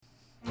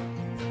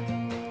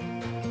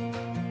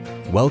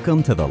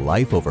Welcome to the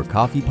Life Over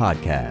Coffee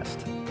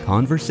podcast,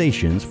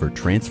 conversations for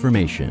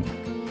transformation.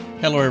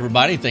 Hello,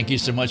 everybody. Thank you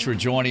so much for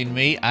joining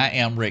me. I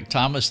am Rick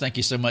Thomas. Thank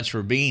you so much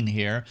for being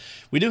here.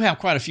 We do have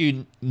quite a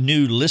few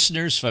new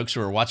listeners, folks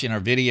who are watching our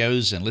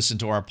videos and listen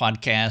to our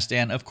podcast,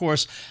 and of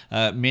course,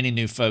 many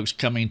new folks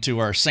coming to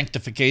our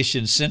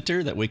sanctification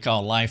center that we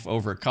call Life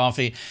Over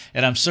Coffee,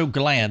 and I'm so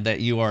glad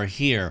that you are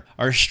here.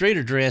 Our street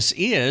address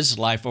is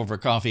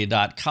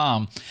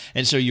lifeovercoffee.com,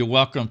 and so you're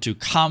welcome to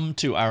come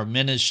to our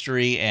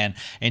ministry and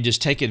just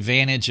take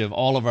advantage of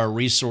all of our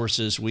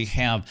resources. We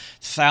have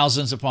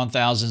thousands upon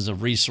thousands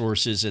of resources,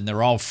 and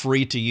they're all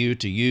free to you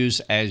to use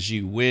as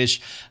you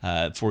wish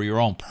for your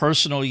own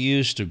personal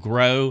use, to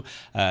grow,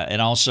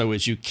 and also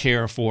as you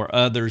care for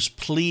others.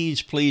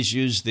 Please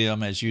use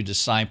them as you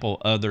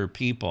disciple other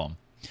people.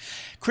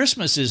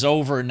 Christmas is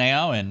over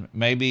now, and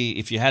maybe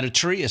if you had a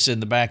tree, it's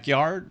in the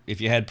backyard.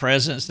 If you had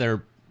presents,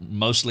 they're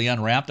mostly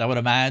unwrapped, I would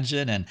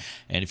imagine, and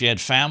if you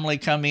had family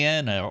come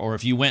in, or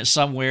if you went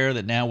somewhere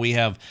that now we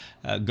have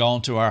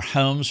gone to our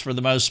homes for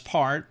the most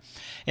part.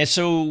 And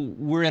so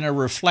we're in a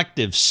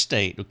reflective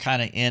state. We're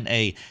kind of in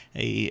a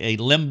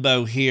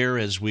limbo here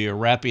as we are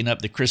wrapping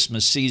up the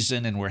Christmas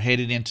season and we're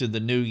headed into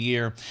the new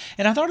year.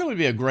 And I thought it would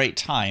be a great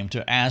time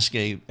to ask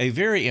a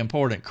very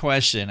important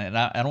question, and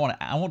I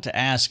want to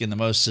ask in the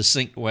most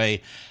succinct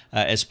way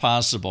as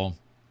possible.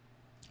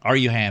 Are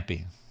you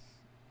happy?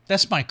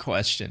 That's my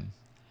question.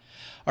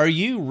 Are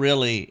you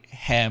really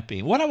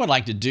happy? What I would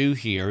like to do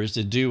here is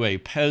to do a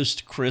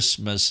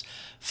post-Christmas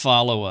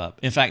follow-up.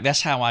 In fact,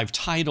 that's how I've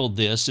titled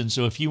this, and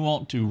so if you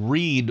want to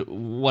read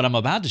what I'm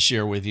about to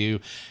share with you,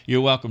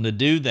 you're welcome to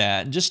do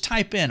that. Just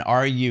type in,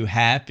 "Are you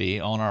happy?"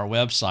 on our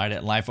website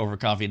at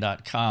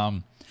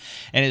lifeovercoffee.com,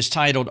 and it's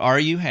titled, "Are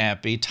you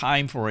happy?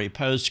 Time for a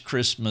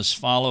post-Christmas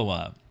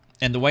follow-up."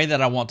 And the way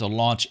that I want to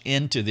launch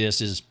into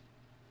this is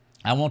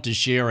I want to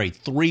share a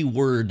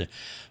 3-word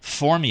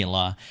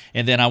formula,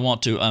 and then I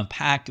want to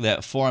unpack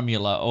that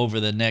formula over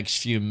the next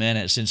few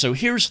minutes. And so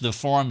here's the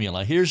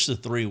formula. Here's the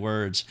 3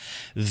 words.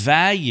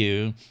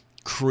 Value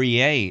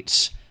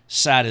creates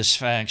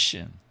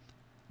satisfaction.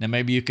 Now,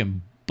 maybe you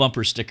can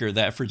bumper sticker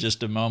that for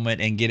just a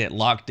moment and get it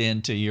locked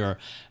into your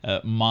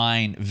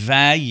mind.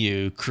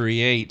 Value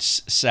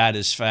creates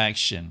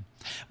satisfaction.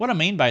 What I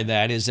mean by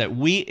that is that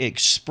we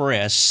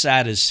express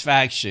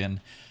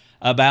satisfaction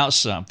about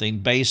something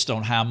based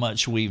on how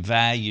much we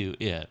value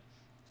it.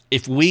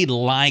 If we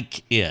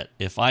like it,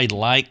 if I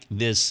like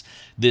this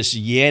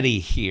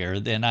Yeti here,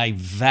 then I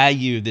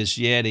value this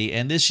Yeti,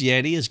 and this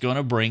Yeti is going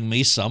to bring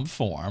me some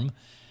form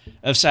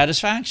of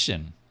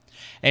satisfaction.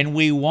 And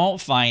we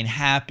won't find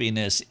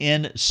happiness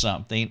in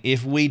something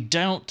if we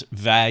don't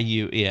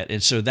value it.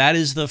 And so that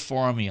is the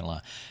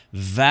formula.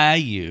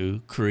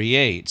 Value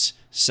creates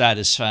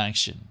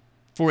satisfaction.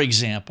 For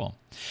example,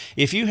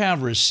 if you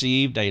have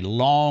received a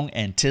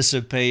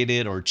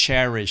long-anticipated or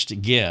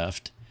cherished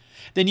gift,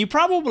 then you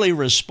probably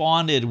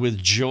responded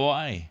with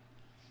joy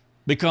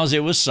because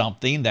it was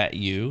something that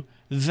you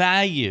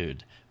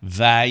valued.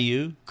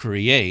 Value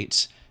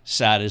creates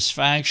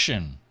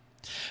satisfaction.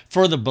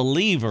 For the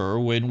believer,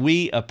 when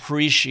we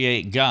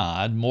appreciate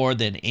God more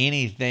than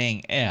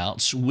anything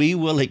else, we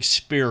will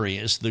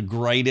experience the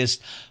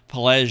greatest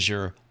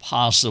pleasure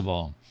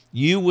possible.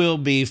 You will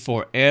be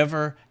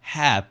forever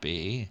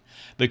happy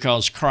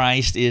because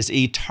Christ is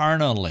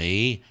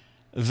eternally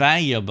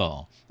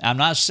valuable. I'm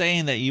not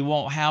saying that you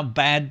won't have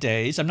bad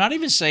days. I'm not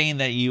even saying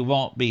that you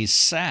won't be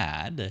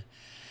sad.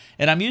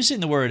 And I'm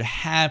using the word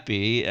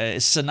happy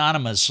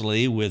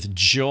synonymously with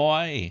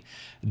joy,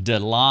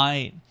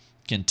 delight,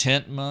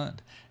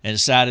 contentment, and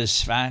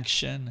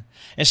satisfaction.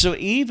 And so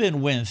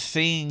even when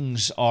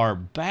things are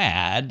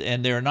bad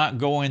and they're not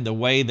going the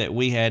way that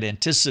we had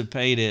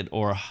anticipated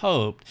or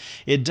hoped,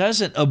 it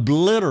doesn't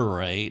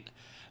obliterate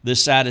the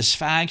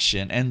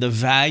satisfaction and the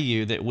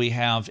value that we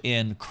have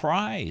in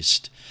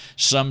Christ.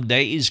 Some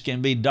days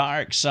can be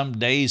dark, some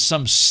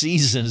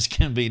seasons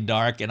can be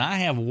dark, and I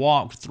have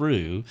walked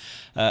through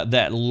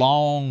that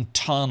long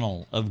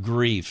tunnel of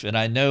grief, and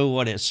I know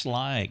what it's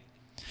like.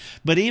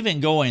 But even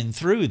going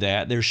through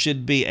that, there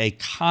should be a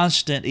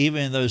constant,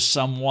 even though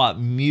somewhat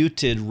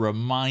muted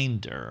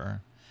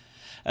reminder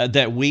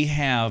that we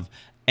have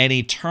an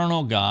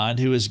eternal God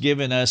who has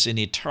given us an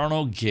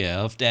eternal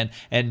gift, and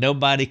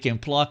nobody can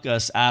pluck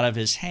us out of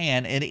his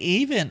hand. And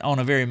even on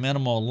a very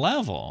minimal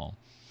level,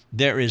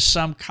 there is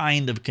some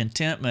kind of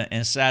contentment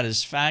and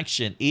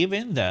satisfaction,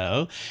 even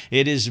though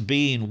it is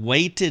being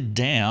weighted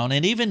down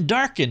and even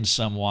darkened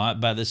somewhat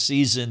by the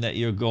season that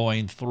you're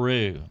going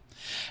through.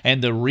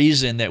 And the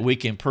reason that we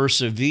can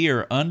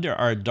persevere under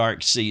our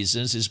dark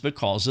seasons is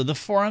because of the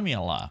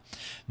formula.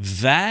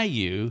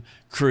 Value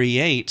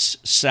creates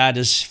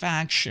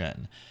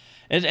satisfaction.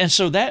 And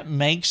so that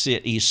makes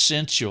it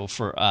essential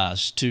for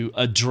us to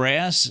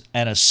address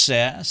and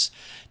assess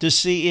to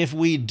see if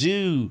we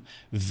do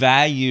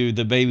value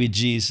the baby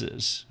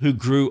Jesus who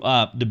grew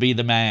up to be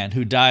the man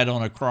who died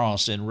on a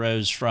cross and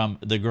rose from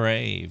the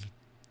grave.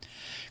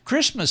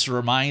 Christmas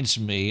reminds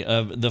me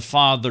of the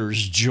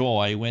Father's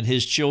joy when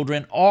His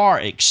children are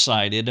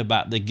excited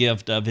about the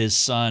gift of His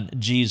Son,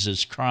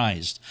 Jesus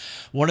Christ.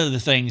 One of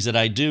the things that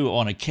I do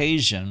on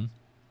occasion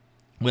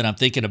when I'm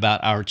thinking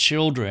about our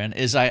children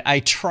is I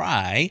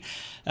try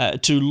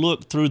to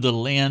look through the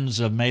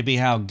lens of maybe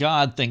how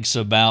God thinks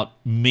about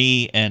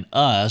me and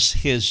us,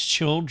 His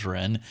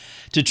children,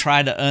 to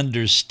try to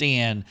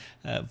understand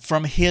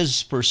from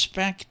His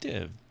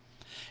perspective.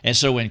 And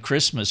so when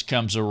Christmas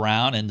comes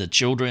around and the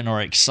children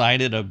are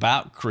excited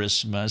about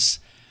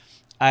Christmas,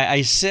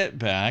 I sit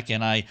back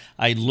and I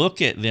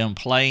look at them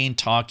playing,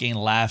 talking,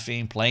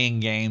 laughing, playing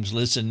games,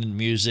 listening to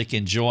music,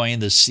 enjoying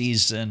the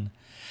season.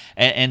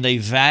 And they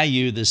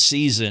value the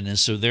season, and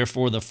so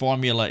therefore the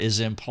formula is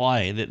in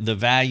play. The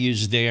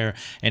value's there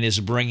and is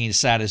bringing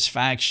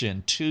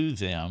satisfaction to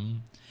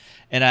them.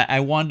 And I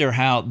wonder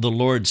how the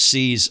Lord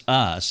sees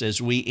us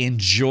as we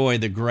enjoy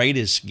the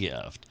greatest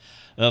gift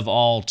of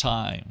all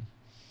time,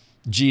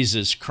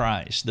 Jesus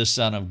Christ, the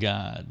Son of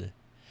God.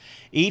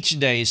 Each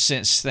day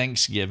since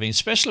Thanksgiving,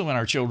 especially when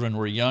our children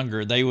were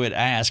younger, they would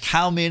ask,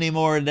 how many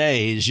more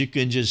days? You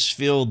can just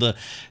feel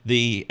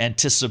the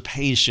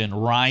anticipation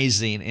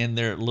rising in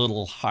their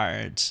little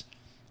hearts.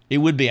 It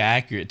would be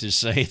accurate to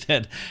say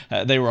that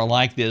they were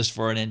like this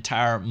for an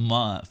entire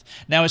month.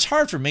 Now, it's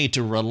hard for me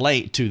to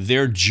relate to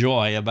their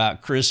joy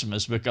about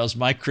Christmas because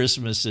my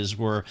Christmases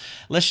were,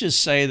 let's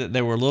just say that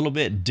they were a little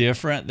bit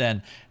different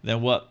than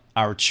what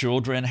our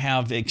children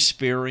have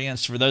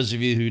experienced. For those of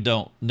you who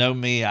don't know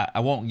me, I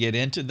won't get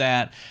into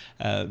that,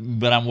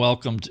 but I'm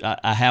welcome.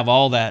 I have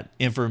all that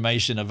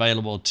information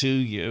available to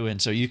you,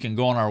 and so you can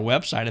go on our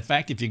website. In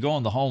fact, if you go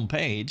on the home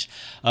page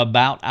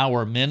about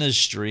our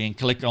ministry and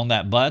click on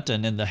that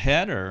button in the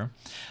header,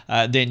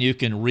 then you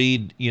can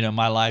read,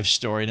 my life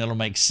story, and it'll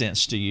make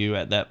sense to you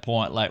at that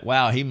point. Like,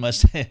 wow,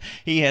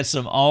 he had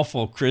some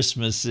awful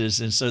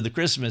Christmases, and so the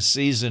Christmas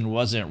season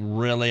wasn't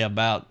really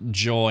about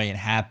joy and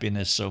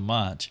happiness so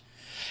much.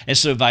 And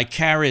so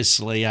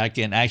vicariously, I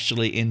can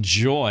actually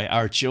enjoy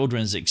our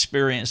children's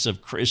experience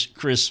of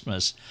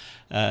Christmas,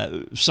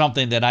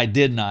 something that I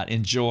did not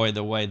enjoy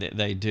the way that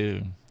they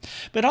do.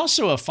 But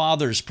also a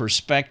father's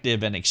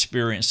perspective and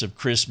experience of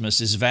Christmas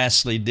is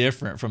vastly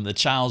different from the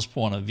child's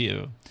point of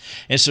view.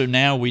 And so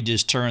now we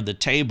just turn the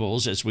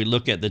tables as we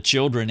look at the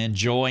children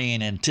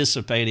enjoying,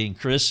 anticipating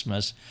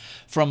Christmas.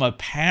 From a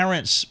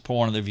parent's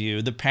point of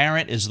view, the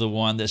parent is the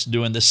one that's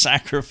doing the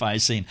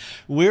sacrificing.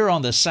 We're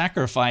on the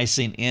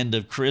sacrificing end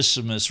of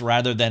Christmas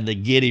rather than the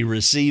giddy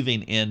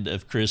receiving end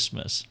of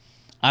Christmas.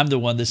 I'm the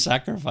one that's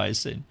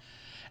sacrificing,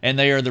 and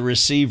they are the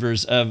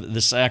receivers of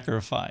the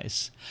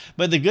sacrifice.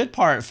 But the good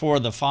part for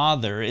the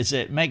father is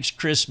it makes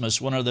Christmas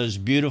one of those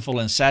beautiful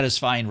and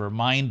satisfying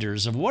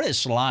reminders of what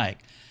it's like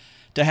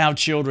to have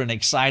children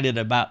excited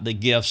about the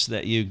gifts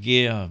that you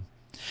give.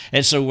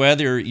 And so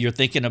whether you're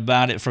thinking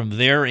about it from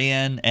their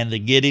end and the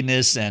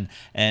giddiness and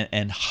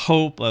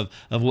hope of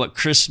what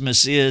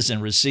Christmas is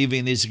and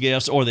receiving these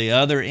gifts, or the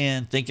other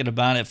end, thinking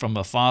about it from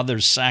a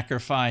father's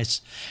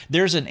sacrifice,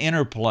 there's an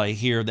interplay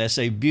here that's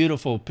a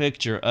beautiful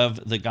picture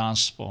of the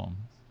gospel.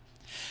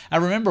 I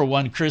remember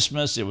one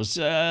Christmas, it was,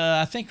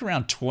 I think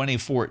around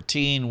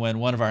 2014, when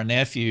one of our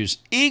nephews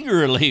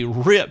eagerly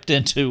ripped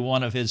into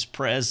one of his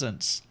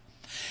presents.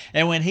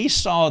 And when he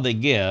saw the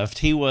gift,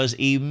 he was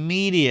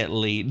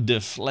immediately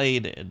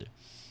deflated.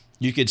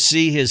 You could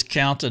see his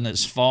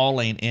countenance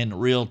falling in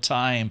real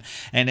time.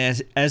 And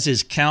as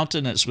his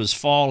countenance was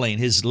falling,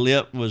 his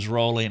lip was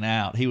rolling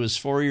out. He was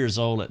 4 years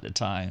old at the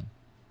time.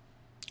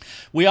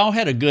 We all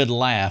had a good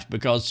laugh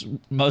because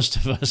most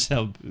of us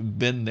have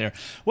been there.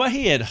 What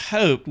he had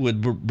hoped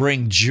would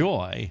bring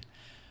joy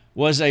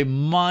was a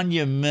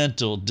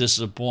monumental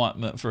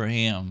disappointment for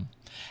him.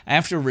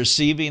 After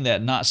receiving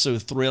that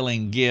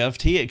not-so-thrilling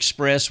gift, he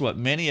expressed what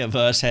many of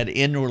us had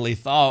inwardly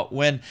thought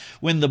when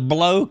the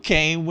blow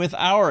came with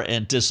our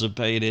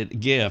anticipated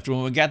gift,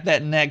 when we got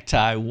that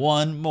necktie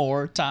one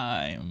more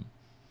time.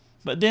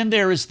 But then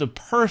there is the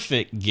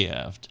perfect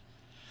gift.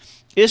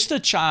 It's the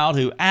child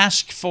who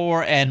asks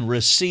for and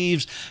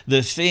receives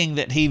the thing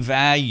that he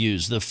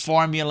values. The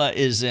formula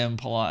is in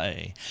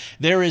play.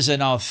 There is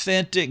an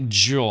authentic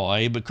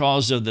joy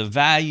because of the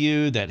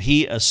value that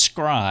he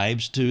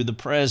ascribes to the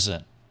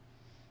present.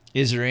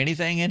 Is there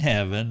anything in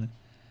heaven,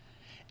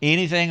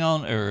 anything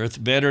on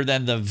earth better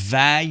than the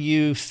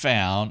value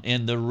found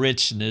in the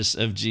richness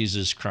of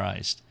Jesus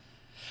Christ?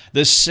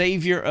 The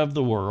Savior of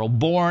the world,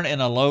 born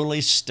in a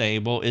lowly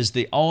stable, is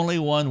the only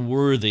one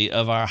worthy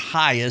of our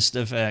highest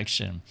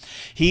affection.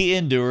 He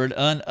endured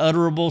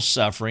unutterable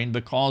suffering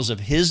because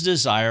of his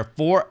desire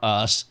for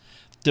us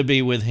to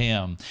be with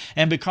him.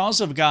 And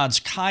because of God's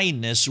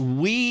kindness,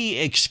 we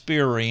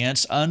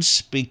experience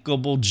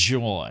unspeakable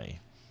joy.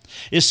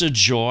 It's a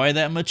joy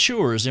that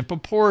matures in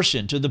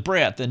proportion to the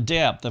breadth and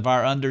depth of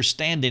our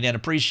understanding and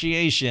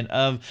appreciation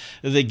of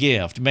the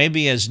gift.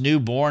 Maybe as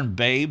newborn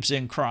babes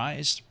in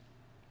Christ,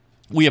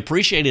 we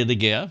appreciated the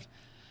gift,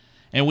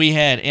 and we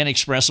had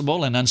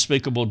inexpressible and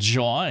unspeakable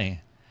joy.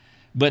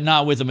 but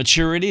not with the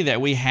maturity that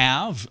we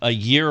have a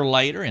year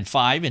later and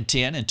 5 and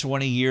 10 and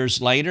 20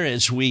 years later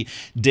as we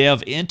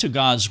delve into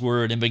God's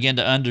Word and begin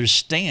to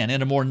understand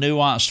in a more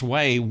nuanced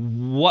way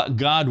what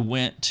God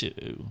went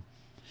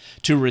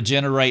to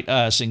regenerate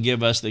us and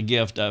give us the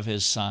gift of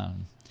His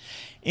Son.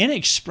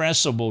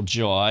 Inexpressible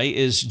joy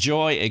is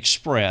joy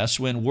expressed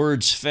when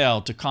words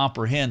fail to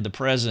comprehend the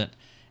present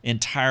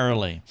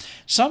entirely.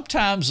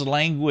 Sometimes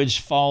language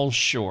falls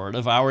short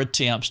of our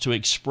attempts to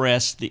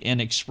express the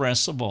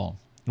inexpressible.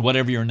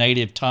 Whatever your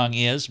native tongue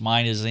is,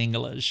 mine is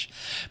English.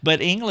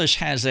 But English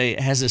has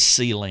a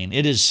ceiling.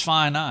 It is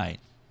finite.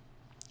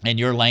 And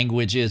your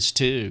language is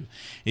too.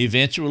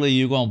 Eventually,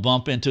 you're going to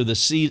bump into the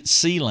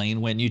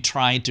ceiling when you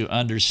try to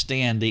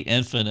understand the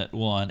Infinite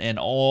One and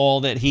all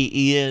that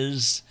He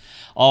is,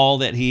 all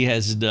that He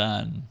has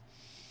done.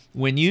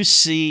 When you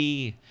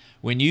see,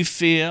 when you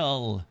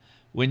feel,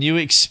 when you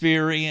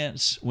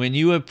experience, when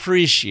you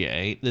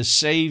appreciate the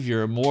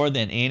Savior more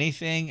than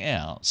anything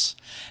else,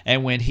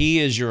 and when He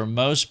is your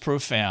most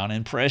profound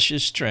and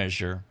precious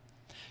treasure,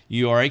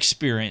 you are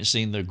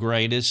experiencing the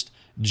greatest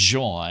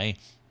joy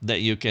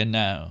that you can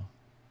know.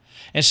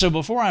 And so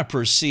before I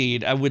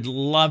proceed, I would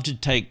love to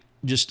take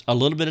just a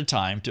little bit of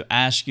time to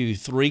ask you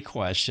 3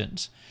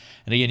 questions.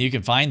 And again, you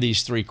can find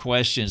these 3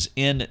 questions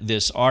in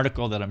this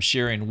article that I'm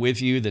sharing with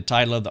you. The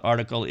title of the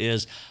article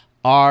is,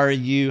 Are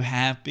You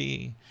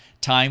Happy?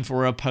 Time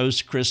for a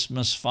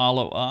Post-Christmas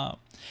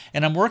Follow-Up.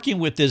 And I'm working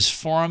with this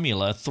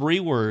formula, 3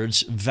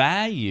 words: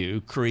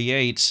 value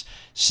creates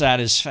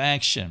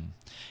satisfaction.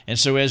 And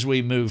so as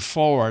we move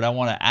forward, I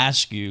want to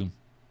ask you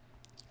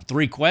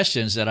 3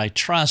 questions that I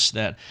trust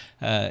that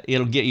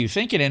it'll get you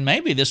thinking, and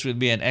maybe this would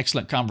be an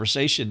excellent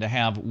conversation to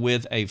have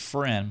with a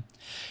friend.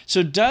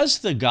 So does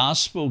the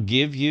gospel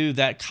give you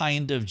that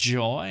kind of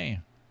joy?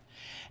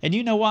 And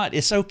you know what?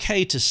 It's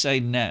okay to say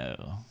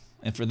no.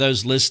 And for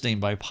those listening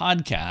by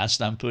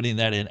podcast, I'm putting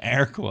that in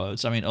air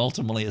quotes. I mean,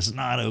 ultimately, it's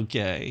not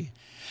okay.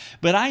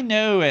 But I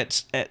know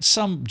at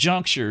some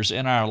junctures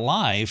in our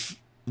life,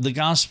 the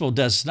gospel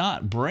does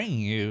not bring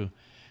you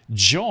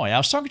joy. I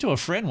was talking to a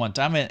friend one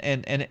time,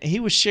 and he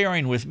was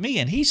sharing with me,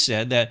 and he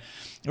said that,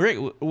 Rick,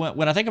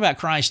 when I think about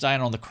Christ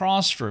dying on the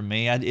cross for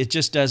me, it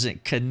just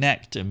doesn't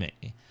connect to me.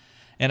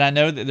 And I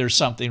know that there's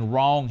something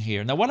wrong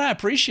here. Now, what I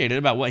appreciated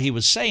about what he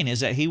was saying is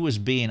that he was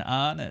being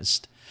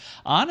honest.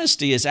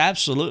 Honesty is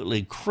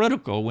absolutely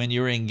critical when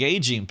you're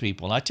engaging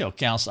people. I've told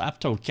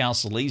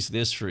counselees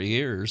this for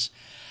years.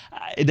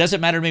 It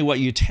doesn't matter to me what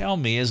you tell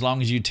me as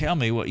long as you tell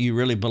me what you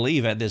really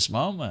believe at this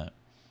moment.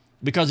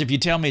 Because if you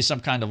tell me some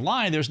kind of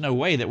lie, there's no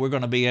way that we're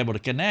going to be able to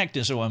connect.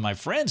 And so when my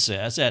friend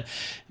says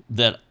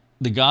that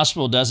the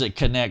gospel doesn't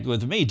connect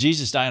with me,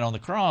 Jesus dying on the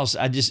cross,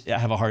 I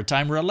have a hard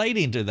time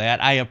relating to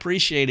that. I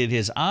appreciated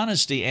his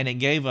honesty, and it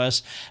gave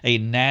us a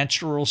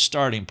natural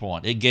starting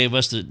point. It gave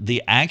us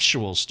the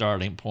actual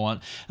starting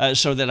point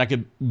so that I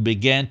could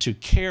begin to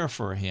care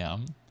for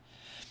him.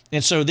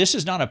 And so this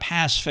is not a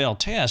pass-fail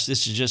test.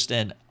 This is just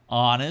an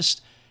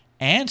honest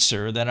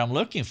answer that I'm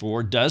looking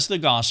for. Does the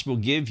gospel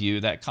give you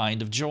that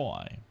kind of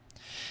joy?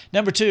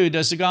 Number 2,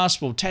 does the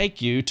gospel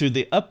take you to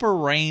the upper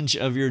range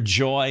of your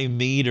joy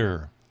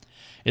meter?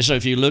 And so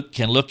if you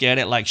can look at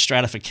it like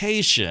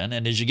stratification,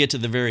 and as you get to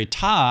the very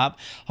top,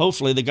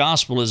 hopefully the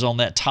gospel is on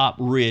that top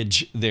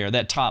ridge there,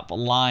 that top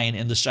line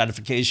in the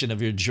stratification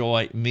of your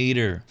joy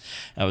meter.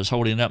 I was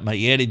holding up my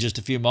Yeti just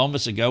a few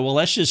moments ago. Well,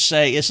 let's just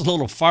say it's a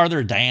little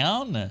farther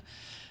down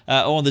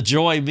on the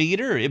joy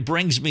meter. It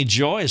brings me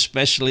joy,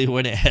 especially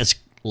when it has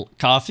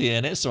coffee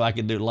in it, so I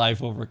can do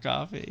life over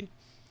coffee.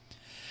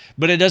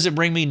 But it doesn't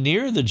bring me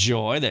near the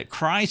joy that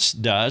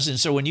Christ does. And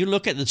so when you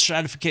look at the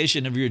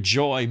stratification of your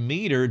joy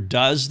meter,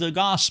 does the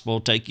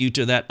gospel take you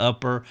to that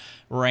upper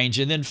range?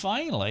 And then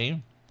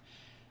finally,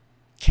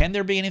 can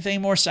there be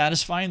anything more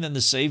satisfying than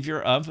the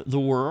Savior of the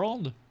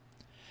world?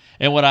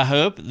 And what I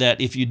hope that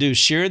if you do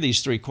share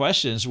these 3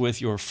 questions with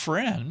your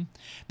friend,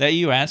 that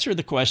you answer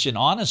the question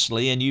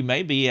honestly, and you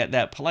may be at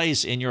that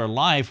place in your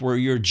life where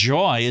your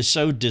joy is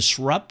so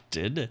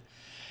disrupted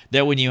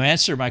that when you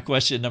answer my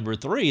question number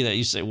 3, that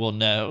you say, well,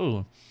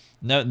 no,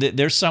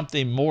 there's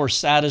something more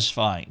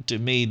satisfying to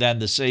me than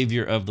the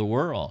Savior of the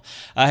world.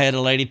 I had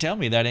a lady tell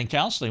me that in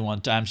counseling one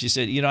time. She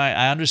said,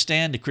 I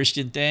understand the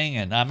Christian thing,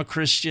 and I'm a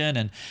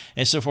Christian,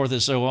 and so forth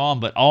and so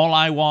on, but all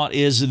I want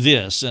is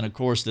this. And of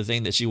course, the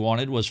thing that she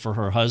wanted was for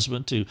her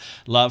husband to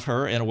love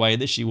her in a way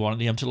that she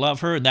wanted him to love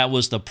her, and that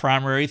was the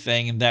primary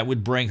thing, and that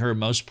would bring her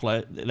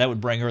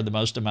the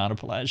most amount of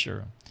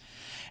pleasure.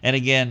 And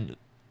again,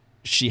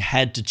 she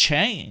had to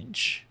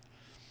change,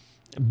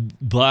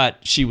 but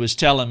she was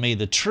telling me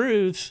the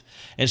truth,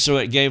 and so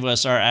it gave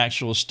us our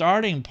actual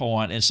starting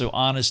point, and so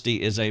honesty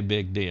is a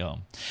big deal.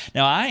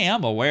 Now, I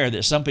am aware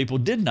that some people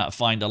did not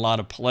find a lot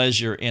of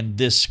pleasure in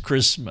this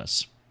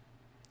Christmas.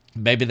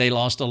 Maybe they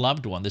lost a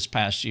loved one this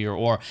past year,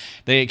 or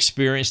they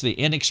experienced the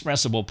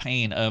inexpressible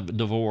pain of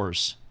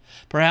divorce.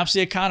 Perhaps the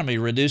economy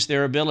reduced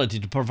their ability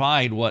to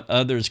provide what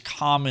others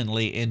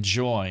commonly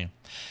enjoy.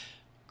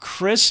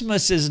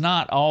 Christmas is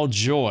not all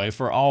joy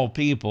for all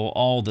people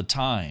all the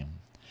time.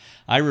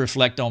 I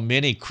reflect on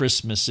many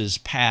Christmases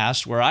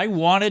past where I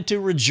wanted to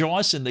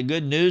rejoice in the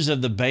good news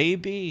of the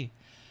baby,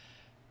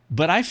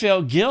 but I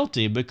felt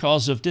guilty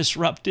because of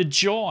disrupted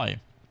joy.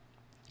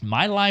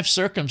 My life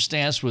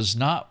circumstance was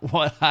not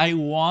what I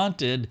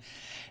wanted,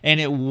 and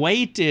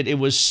it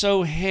was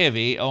so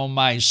heavy on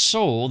my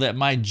soul that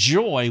my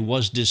joy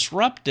was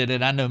disrupted,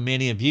 and I know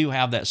many of you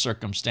have that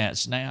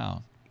circumstance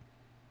now.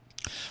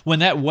 When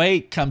that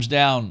weight comes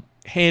down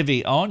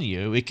heavy on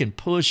you, it can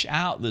push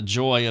out the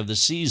joy of the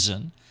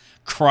season,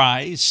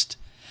 Christ,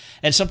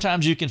 and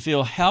sometimes you can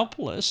feel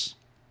helpless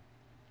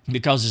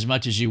because as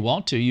much as you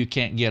want to, you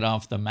can't get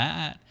off the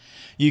mat.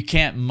 You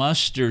can't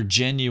muster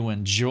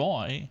genuine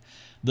joy.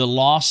 The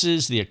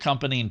losses, the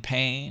accompanying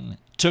pain,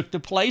 took the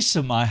place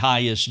of my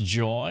highest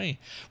joy,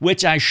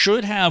 which I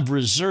should have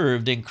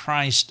reserved in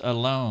Christ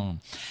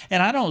alone.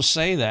 And I don't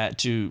say that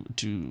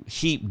to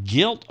heap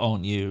guilt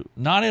on you,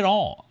 not at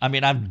all. I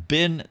mean, I've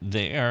been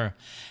there,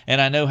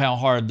 and I know how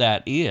hard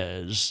that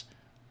is,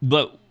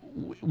 but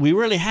we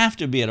really have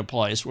to be at a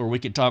place where we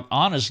can talk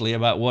honestly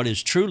about what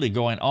is truly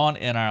going on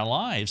in our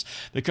lives,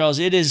 because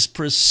it is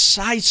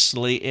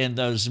precisely in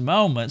those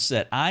moments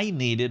that I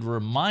needed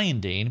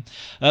reminding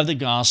of the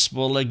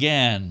gospel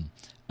again.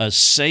 A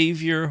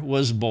Savior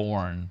was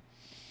born.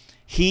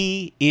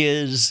 He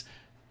is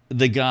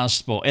the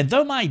gospel. And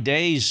though my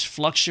days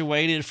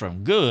fluctuated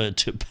from good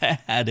to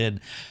bad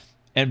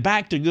and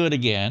back to good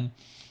again,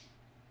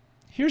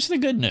 here's the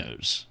good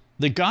news.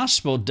 The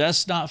gospel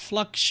does not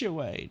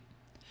fluctuate.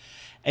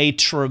 A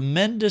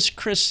tremendous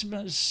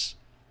Christmas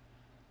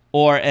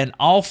or an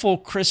awful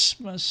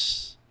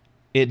Christmas,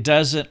 it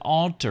doesn't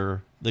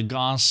alter the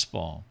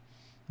gospel.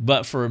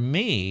 But for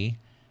me,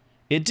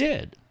 it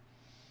did.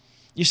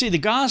 You see, the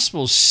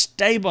gospel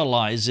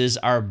stabilizes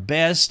our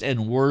best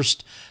and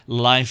worst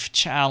life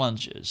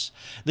challenges.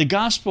 The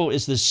gospel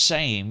is the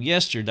same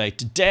yesterday,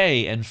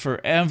 today, and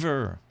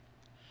forever.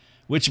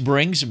 Which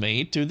brings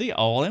me to the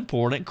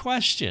all-important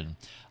question.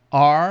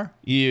 Are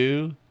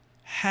you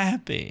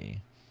happy?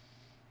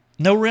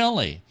 No,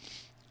 really.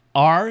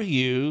 Are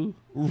you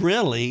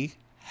really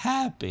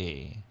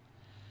happy?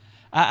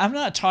 I'm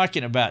not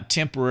talking about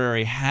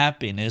temporary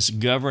happiness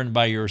governed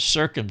by your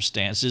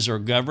circumstances or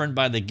governed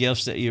by the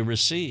gifts that you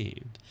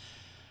received.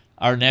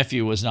 Our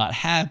nephew was not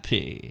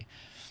happy,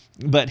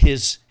 but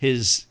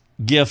his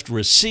gift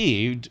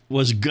received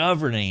was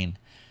governing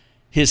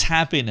his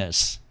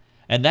happiness.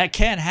 And that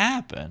can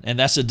happen, and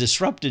that's a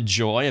disrupted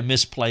joy, a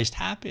misplaced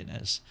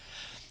happiness.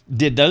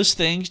 Did those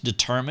things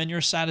determine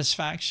your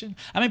satisfaction?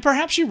 I mean,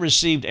 perhaps you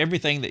received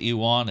everything that you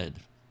wanted.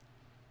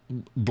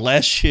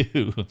 Bless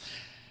you.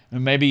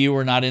 Maybe you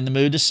were not in the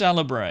mood to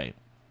celebrate.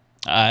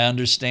 I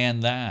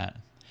understand that.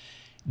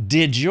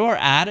 Did your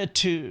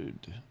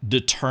attitude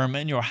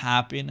determine your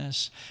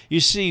happiness?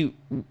 You see,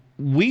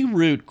 we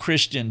root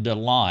Christian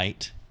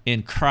delight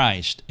in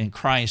Christ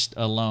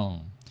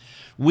alone.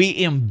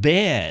 We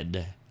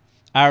embed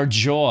our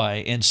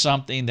joy in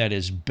something that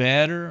is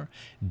better,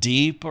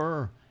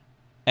 deeper,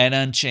 and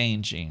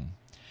unchanging.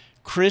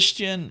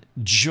 Christian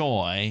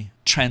joy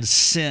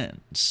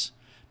transcends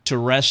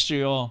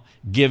terrestrial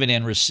giving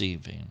and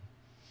receiving.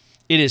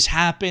 It is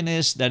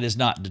happiness that is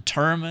not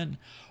determined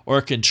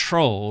or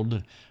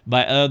controlled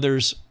by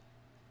others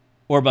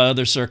or by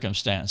other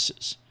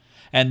circumstances.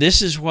 And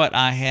this is what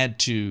I had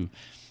to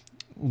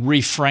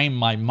reframe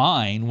my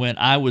mind when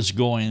I was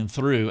going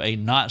through a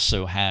not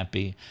so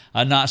happy,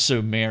 a not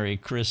so merry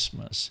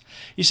Christmas.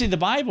 You see, the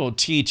Bible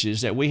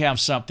teaches that we have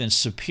something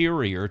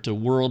superior to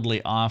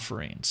worldly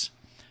offerings.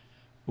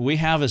 We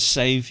have a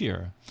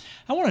Savior.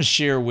 I want to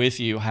share with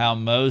you how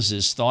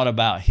Moses thought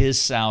about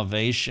his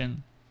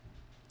salvation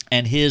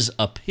and his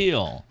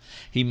appeal.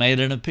 He made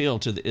an appeal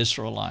to the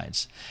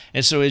Israelites.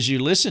 And so as you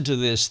listen to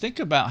this, think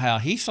about how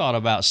he thought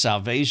about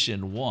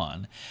salvation,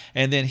 one,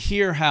 and then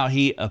hear how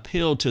he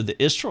appealed to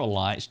the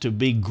Israelites to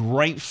be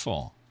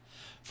grateful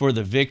for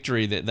the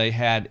victory that they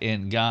had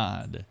in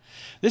God.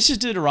 This is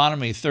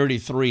Deuteronomy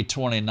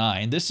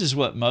 33:29. This is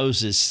what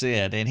Moses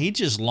said, and he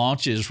just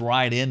launches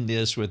right in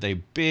this with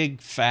a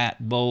big,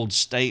 fat, bold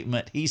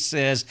statement. He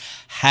says,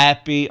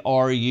 "Happy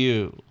are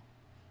you,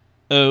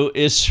 O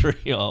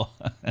Israel."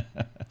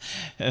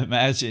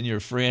 Imagine your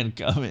friend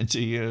coming to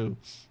you.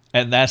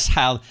 And that's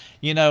how,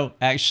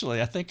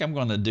 actually, I think I'm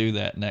going to do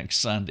that next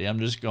Sunday. I'm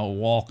just going to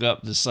walk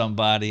up to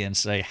somebody and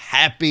say,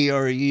 "Happy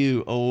are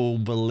you, O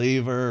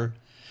believer.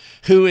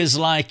 Who is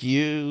like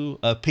you,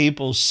 a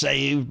people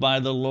saved by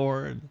the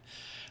Lord,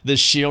 the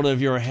shield of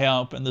your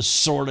help and the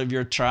sword of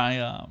your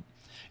triumph.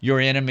 Your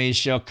enemies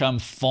shall come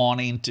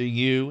fawning to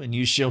you, and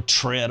you shall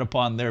tread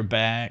upon their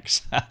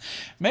backs."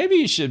 Maybe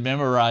you should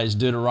memorize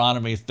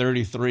Deuteronomy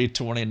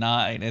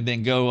 33:29 and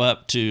then go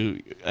up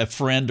to a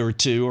friend or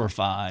two or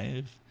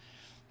five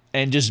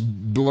and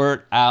just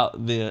blurt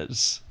out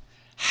this.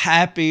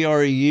 "Happy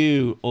are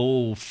you,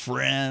 O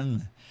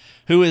friend.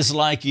 Who is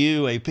like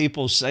you, a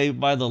people saved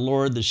by the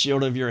Lord, the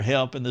shield of your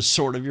help and the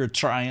sword of your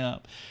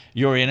triumph?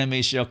 Your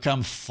enemies shall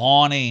come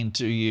fawning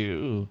to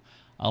you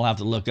I'll have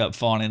to look up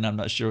fawning. I'm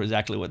not sure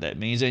exactly what that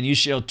means. And you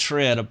shall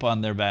tread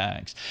upon their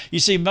backs. You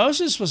see,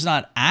 Moses was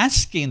not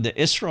asking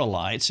the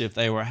Israelites if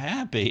they were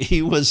happy.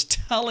 He was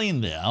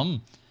telling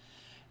them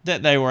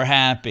that they were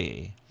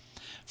happy.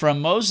 From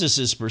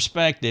Moses'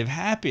 perspective,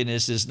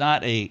 happiness is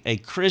not a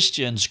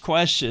Christian's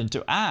question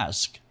to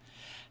ask.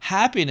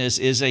 Happiness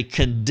is a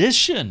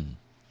condition.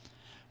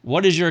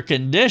 What is your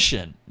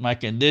condition? My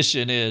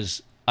condition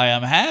is I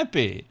am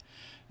happy.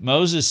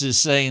 Moses is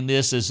saying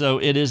this as though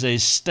it is a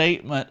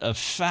statement of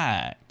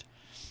fact.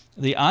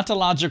 The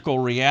ontological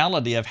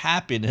reality of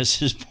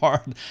happiness is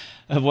part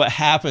of what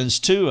happens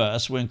to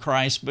us when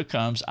Christ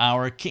becomes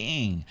our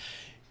King.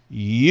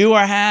 You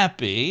are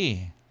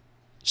happy,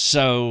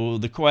 so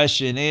the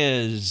question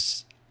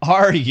is,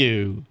 are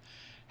you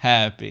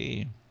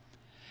happy?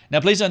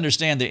 Now, please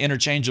understand the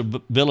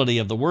interchangeability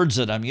of the words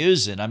that I'm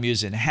using. I'm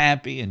using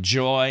happy and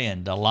joy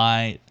and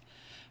delight,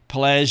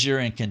 pleasure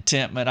and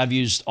contentment. I've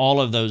used all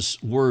of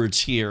those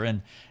words here,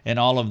 and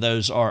all of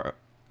those are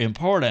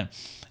important.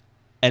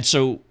 And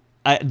so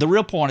the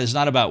real point is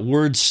not about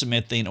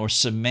wordsmithing or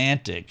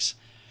semantics,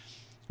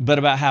 but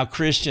about how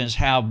Christians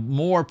have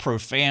more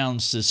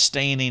profound,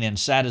 sustaining, and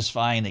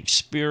satisfying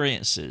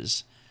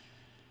experiences,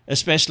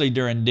 especially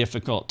during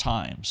difficult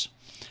times.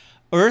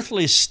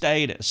 Earthly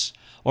status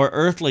or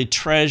earthly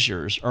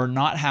treasures are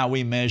not how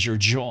we measure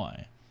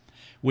joy.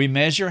 We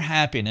measure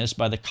happiness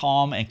by the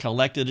calm and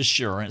collected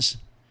assurance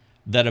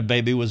that a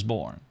baby was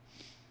born,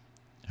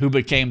 who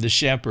became the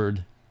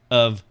shepherd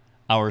of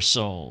our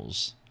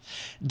souls.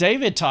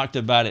 David talked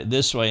about it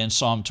this way in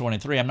Psalm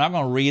 23. I'm not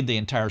going to read the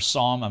entire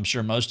psalm. I'm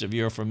sure most of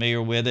you are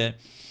familiar with it.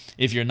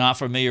 If you're not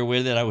familiar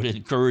with it, I would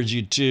encourage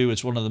you to.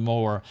 It's one of the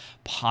more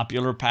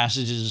popular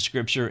passages of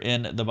Scripture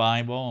in the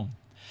Bible.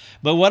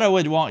 But what I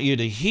would want you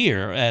to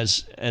hear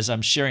as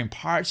I'm sharing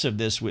parts of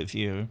this with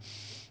you,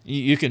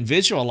 you can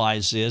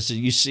visualize this.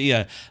 You see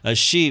a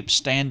sheep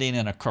standing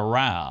in a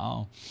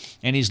corral,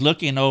 and he's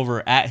looking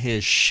over at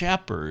his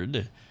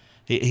shepherd.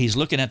 He's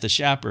looking at the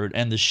shepherd,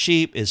 and the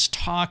sheep is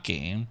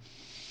talking.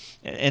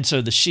 And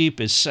so the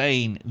sheep is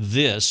saying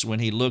this when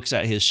he looks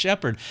at his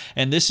shepherd.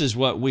 And this is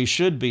what we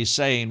should be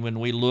saying when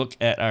we look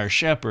at our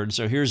shepherd.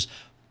 So here's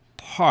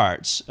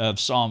parts of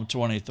Psalm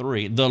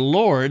 23. The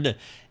Lord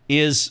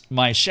is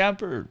my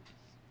shepherd,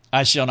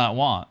 I shall not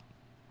want.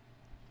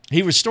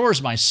 He restores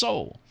my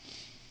soul.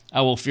 I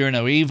will fear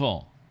no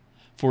evil,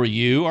 for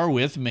you are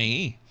with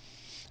me.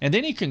 And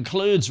then he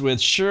concludes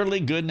with, surely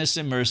goodness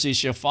and mercy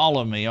shall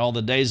follow me all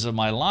the days of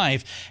my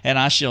life, and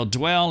I shall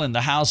dwell in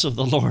the house of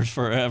the Lord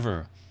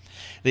forever.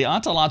 The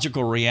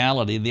ontological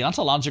reality, the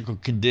ontological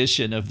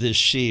condition of this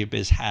sheep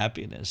is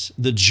happiness,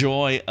 the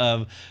joy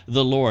of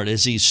the Lord.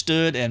 As he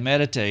stood and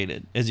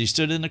meditated, as he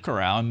stood in the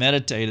corral and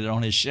meditated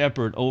on his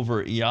shepherd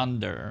over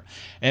yonder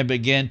and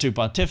began to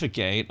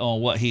pontificate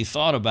on what he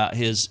thought about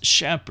his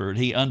shepherd,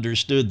 he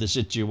understood the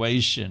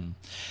situation.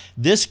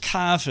 This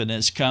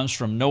confidence comes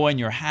from knowing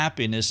your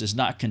happiness is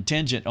not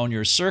contingent on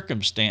your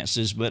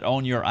circumstances, but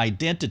on your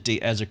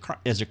identity as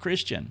a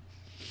Christian.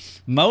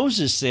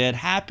 Moses said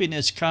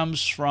happiness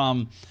comes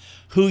from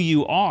who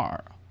you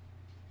are,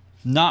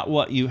 not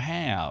what you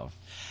have.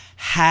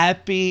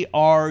 Happy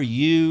are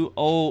you,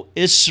 O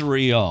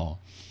Israel,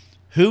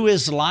 who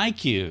is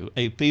like you,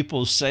 a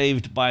people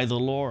saved by the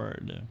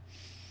Lord.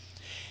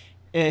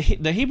 The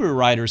Hebrew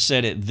writer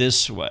said it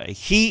this way: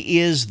 He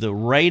is the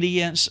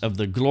radiance of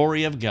the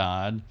glory of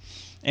God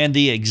and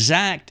the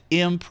exact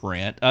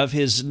imprint of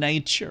his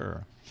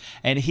nature,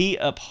 and he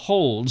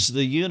upholds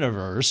the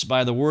universe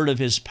by the word of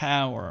his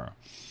power.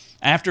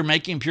 After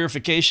making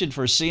purification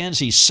for sins,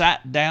 he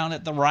sat down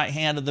at the right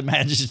hand of the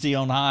Majesty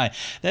on high.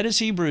 That is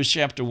Hebrews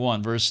chapter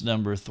 1, verse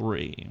number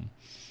 3.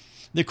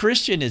 The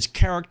Christian is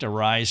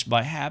characterized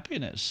by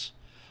happiness,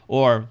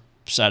 or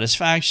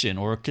satisfaction,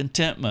 or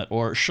contentment,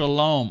 or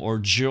shalom, or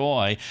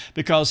joy,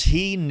 because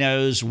he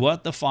knows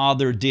what the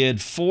Father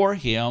did for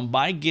him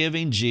by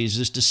giving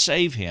Jesus to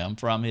save him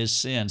from his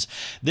sins.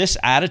 This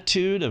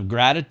attitude of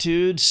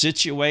gratitude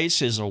situates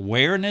his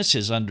awareness,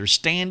 his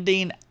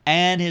understanding,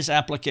 and his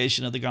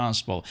application of the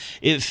gospel.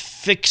 It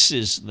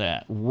fixes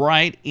that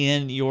right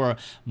in your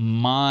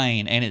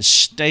mind, and it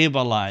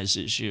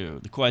stabilizes you.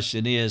 The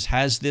question is,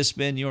 has this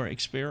been your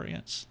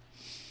experience?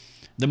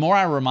 The more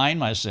I remind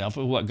myself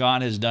of what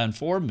God has done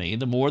for me,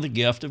 the more the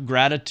gift of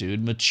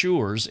gratitude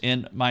matures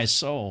in my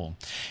soul.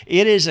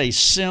 It is a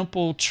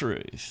simple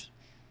truth.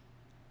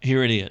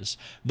 Here it is.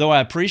 Though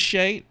I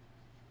appreciate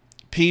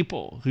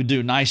people who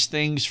do nice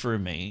things for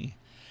me,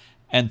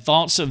 and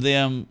thoughts of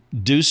them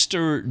do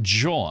stir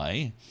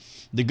joy,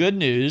 the good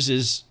news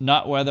is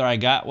not whether I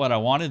got what I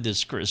wanted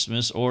this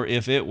Christmas or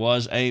if it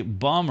was a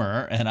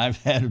bummer, and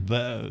I've had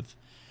both.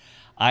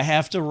 I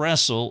have to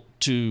wrestle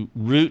to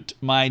root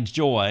my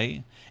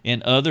joy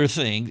in other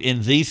things,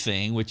 in the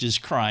thing, which is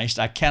Christ.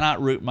 I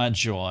cannot root my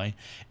joy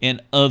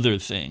in other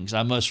things.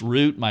 I must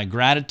root my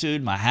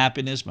gratitude, my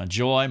happiness, my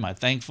joy, my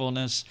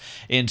thankfulness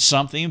in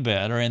something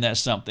better, and that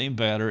something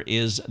better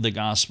is the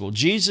gospel.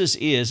 Jesus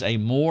is a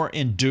more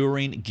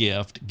enduring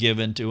gift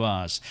given to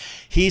us.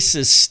 He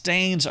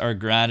sustains our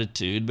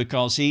gratitude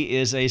because He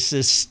is a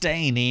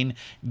sustaining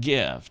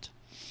gift.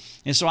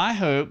 And so I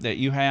hope that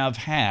you have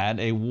had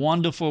a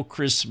wonderful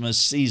Christmas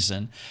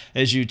season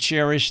as you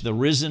cherish the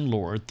risen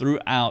Lord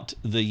throughout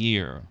the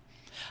year.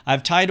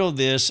 I've titled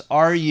this,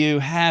 Are You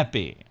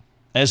Happy?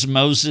 As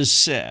Moses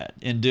said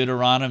in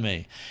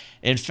Deuteronomy.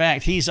 In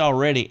fact, he's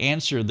already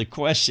answered the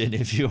question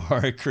if you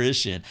are a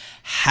Christian.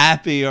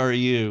 Happy are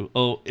you,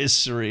 O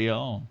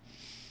Israel?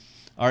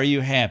 Are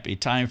you happy?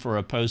 Time for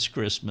a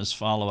post-Christmas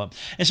follow-up.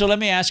 And so let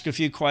me ask a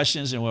few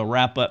questions and we'll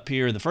wrap up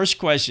here. The first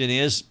question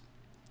is,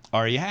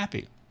 are you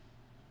happy?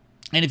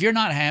 And if you're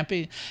not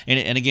happy,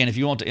 and again, if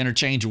you want to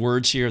interchange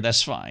words here,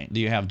 that's fine.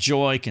 Do you have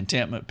joy,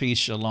 contentment, peace,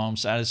 shalom,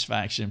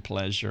 satisfaction,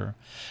 pleasure?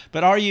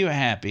 But are you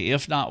happy?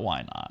 If not,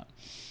 why not?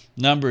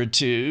 Number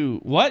two,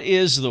 what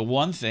is the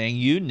one thing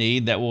you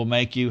need that will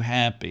make you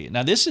happy?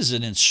 Now, this is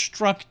an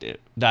instructive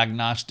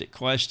diagnostic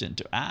question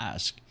to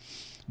ask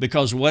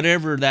because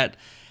whatever that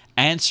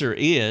answer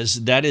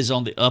is, that is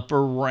on the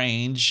upper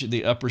range,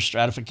 the upper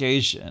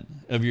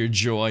stratification of your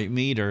joy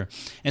meter.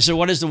 And so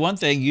what is the one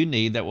thing you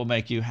need that will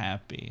make you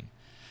happy?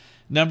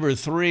 Number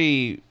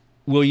three,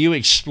 will you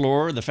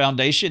explore the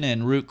foundation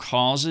and root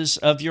causes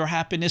of your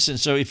happiness? And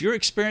so if you're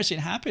experiencing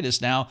happiness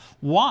now,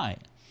 why?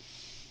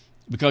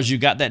 Because you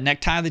got that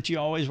necktie that you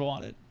always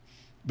wanted?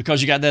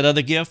 Because you got that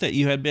other gift that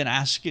you had been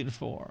asking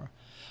for?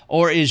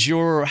 Or is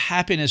your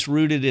happiness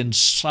rooted in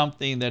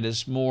something that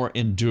is more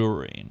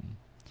enduring?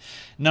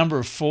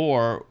 Number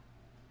four,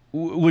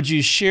 would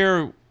you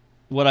share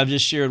what I've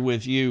just shared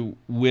with you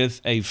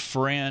with a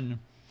friend?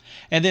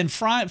 And then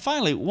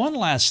finally, one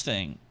last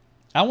thing.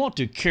 I want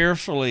to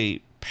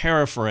carefully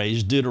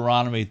paraphrase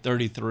Deuteronomy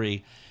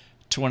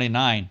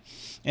 33:29.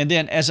 And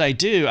then as I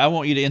do, I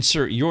want you to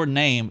insert your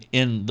name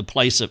in the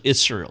place of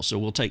Israel. So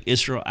we'll take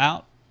Israel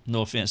out.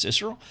 No offense,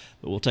 Israel.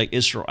 But we'll take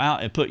Israel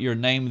out and put your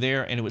name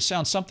there. And it would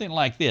sound something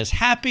like this.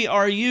 Happy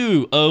are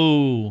you,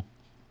 oh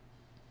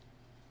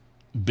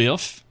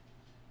Biff,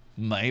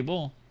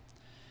 Mabel.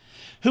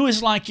 Who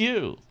is like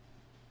you?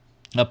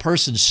 A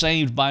person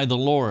saved by the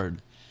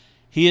Lord.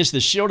 He is the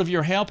shield of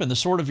your help and the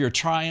sword of your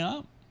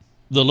triumph.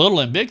 The little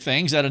and big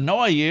things that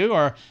annoy you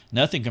are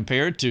nothing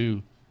compared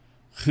to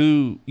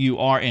who you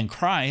are in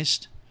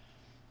Christ.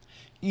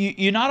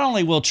 You not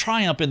only will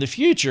triumph in the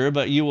future,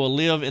 but you will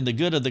live in the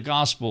good of the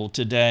gospel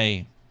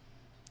today.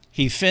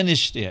 He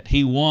finished it.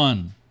 He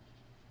won.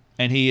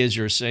 And He is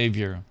your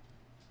Savior.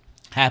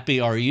 Happy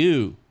are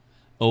you,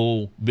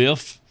 oh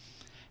Biff.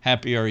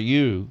 Happy are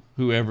you,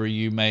 whoever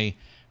you may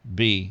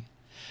be.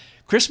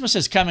 Christmas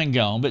has come and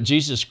gone, but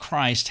Jesus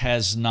Christ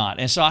has not.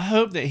 And so I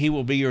hope that He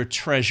will be your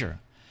treasure.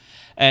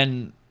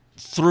 And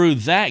through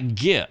that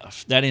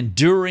gift, that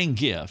enduring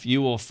gift,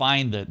 you will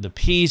find the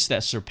peace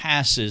that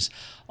surpasses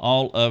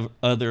all of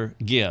other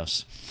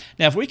gifts.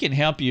 Now, if we can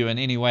help you in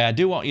any way, I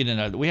do want you to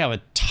know that we have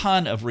a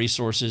ton of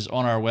resources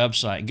on our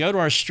website. Go to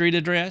our street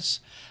address,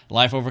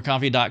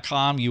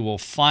 lifeovercoffee.com. You will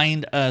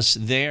find us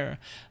there.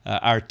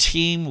 Our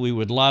team, we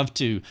would love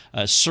to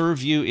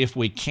serve you if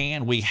we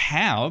can. We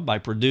have by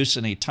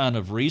producing a ton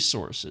of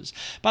resources.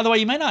 By the way,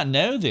 you may not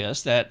know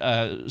this,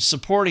 that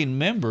supporting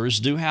members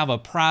do have a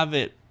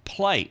private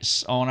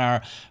place on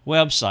our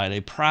website, a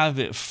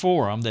private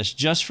forum that's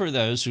just for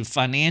those who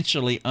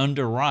financially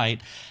underwrite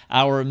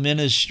our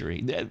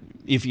ministry.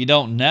 If you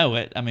don't know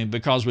it,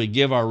 because we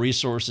give our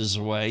resources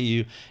away,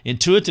 you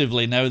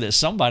intuitively know that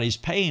somebody's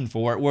paying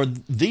for it. Well,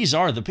 these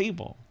are the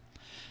people.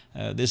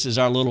 This is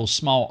our little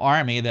small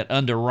army that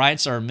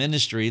underwrites our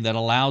ministry that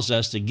allows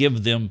us to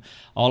give them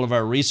all of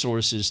our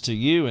resources to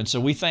you. And so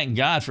we thank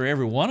God for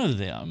every one of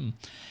them.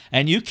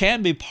 And you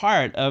can be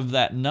part of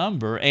that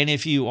number. And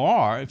if you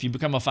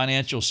become a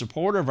financial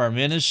supporter of our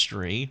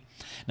ministry,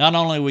 not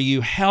only will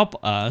you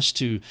help us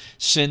to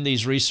send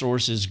these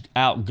resources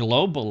out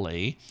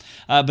globally,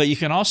 but you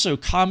can also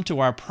come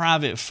to our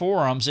private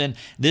forums, and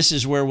this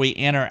is where we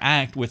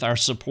interact with our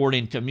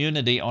supporting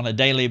community on a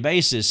daily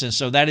basis. And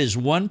so that is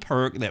one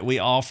perk that we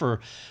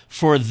offer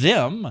for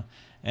them.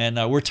 And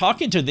we're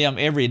talking to them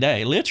every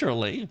day,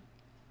 literally.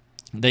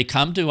 They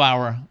come to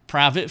our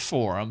private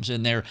forums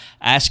and they're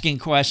asking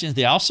questions.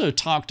 They also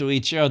talk to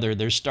each other.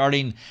 They're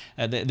starting,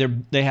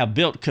 they have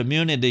built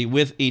community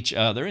with each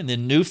other, and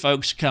then new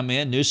folks come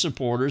in, new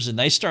supporters, and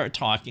they start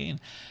talking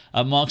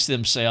amongst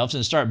themselves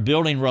and start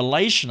building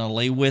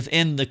relationally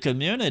within the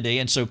community.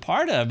 And so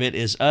part of it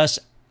is us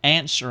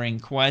answering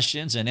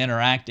questions and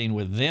interacting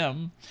with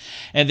them.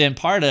 And then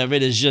part of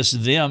it is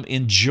just them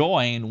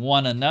enjoying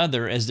one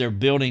another as they're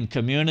building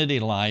community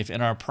life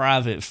in our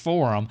private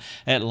forum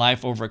at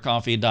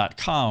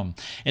lifeovercoffee.com.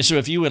 And so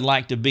if you would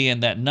like to be in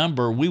that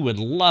number, we would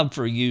love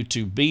for you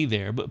to be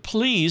there. But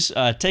please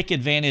take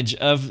advantage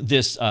of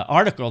this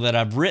article that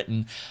I've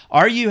written.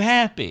 Are you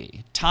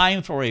happy?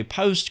 Time for a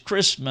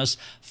post-Christmas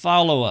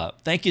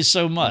follow-up. Thank you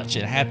so much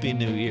and Happy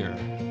New Year.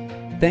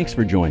 Thanks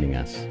for joining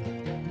us.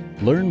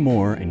 Learn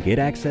more and get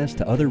access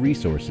to other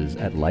resources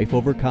at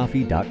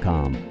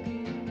lifeovercoffee.com.